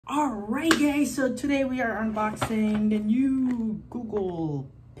Alright guys, so today we are unboxing the new Google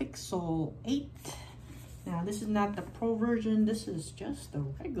Pixel 8. Now this is not the Pro version, this is just the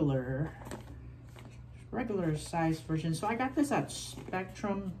regular size version. So I got this at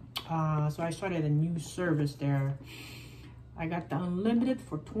Spectrum, so I started a new service there. I got the unlimited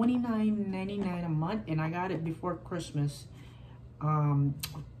for $29.99 a month, and I got it before Christmas.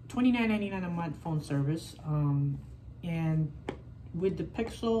 $29.99 a month phone service, and with the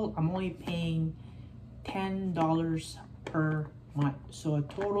Pixel, I'm only paying $10 per month. So a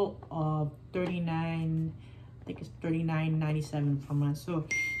total of I think it's $39.97 per month. So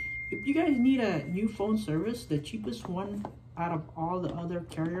if you guys need a new phone service, the cheapest one out of all the other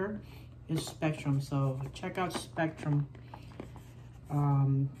carrier is Spectrum. So check out Spectrum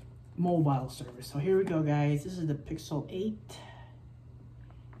mobile service. So here we go, guys. This is the Pixel 8.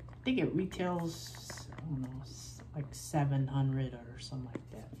 I think it retails, I don't know, like 700 or something like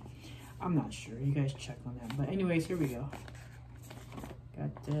that. I'm not sure. You guys check on that. But anyways, here we go.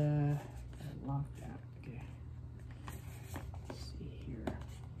 Got lock that. Okay. Let's see here.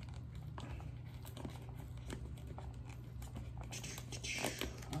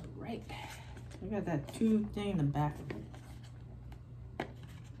 All right. We got that tube thing in the back of it.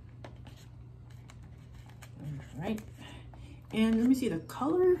 All right. And let me see the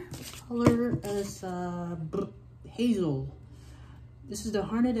color. The color is Hazel. This is the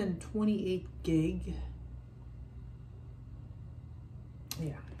 128 gig.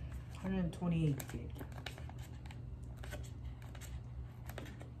 Yeah, 128 gig.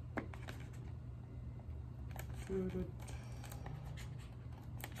 Here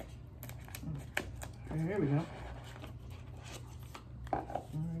we go. There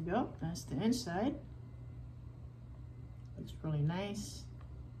we go. That's the inside. Looks really nice.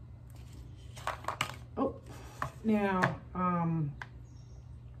 Oh, now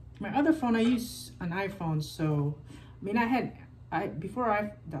my other phone, I use an iPhone, so I mean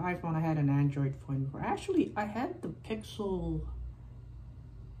before the iPhone I had an Android phone before. Actually, I had the Pixel,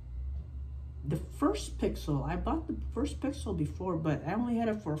 the first Pixel. I bought the first Pixel before, but I only had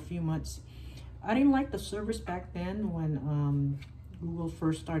it for a few months. I didn't like the service back then when Google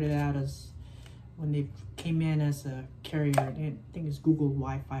first started out, as when they came in as a carrier. I think it's Google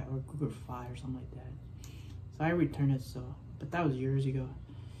Wi-Fi or Google Fi or something like that. So I returned it, but that was years ago.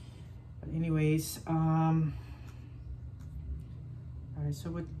 But anyways, all right, so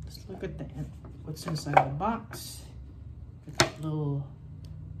let's look at what's inside the box. Got this little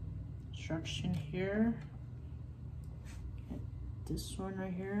instruction here. Got this one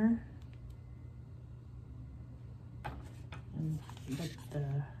right here. And you got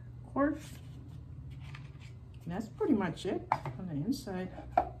the cord. And that's pretty much it on the inside.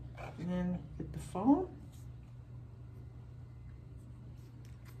 And then get the phone.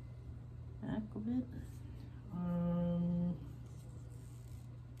 Back of it.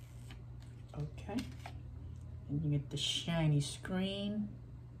 Okay. And you get the shiny screen.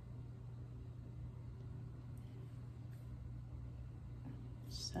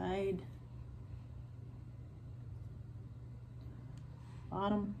 Side.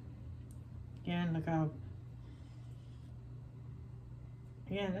 Bottom. Again, look how.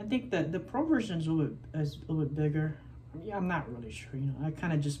 Again, I think that the Pro version is a little bit bigger. Yeah, I'm not really sure. You know, I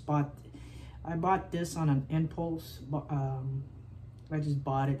kind of just bought this on an impulse. I just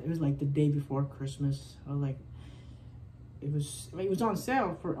bought it. It was like the day before Christmas. It was on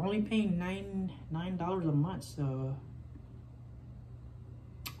sale for only paying $9 a month. So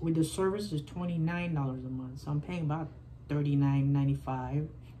with the service is $29 a month. So I'm paying about $39.95,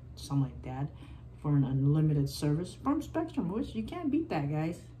 something like that, for an unlimited service from Spectrum, which you can't beat that,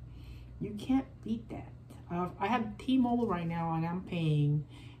 guys. You can't beat that. I have T-Mobile right now, and I'm paying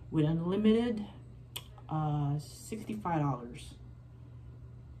with unlimited $65.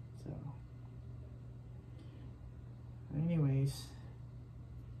 So anyways,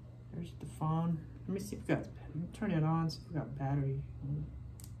 there's the phone. Let me see if we got, let me turn it on, see if we got battery.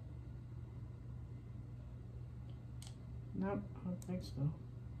 Nope, I don't think so.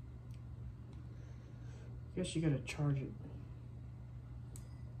 Guess you gotta charge it.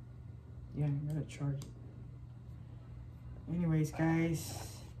 Yeah, you gotta charge it. Anyways,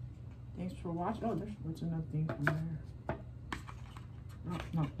 guys, thanks for watching. Oh, what's another thing from there?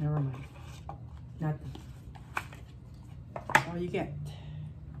 No, never mind. Nothing. That's all you get.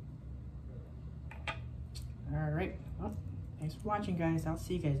 All right. Well, thanks for watching, guys. I'll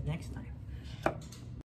see you guys next time.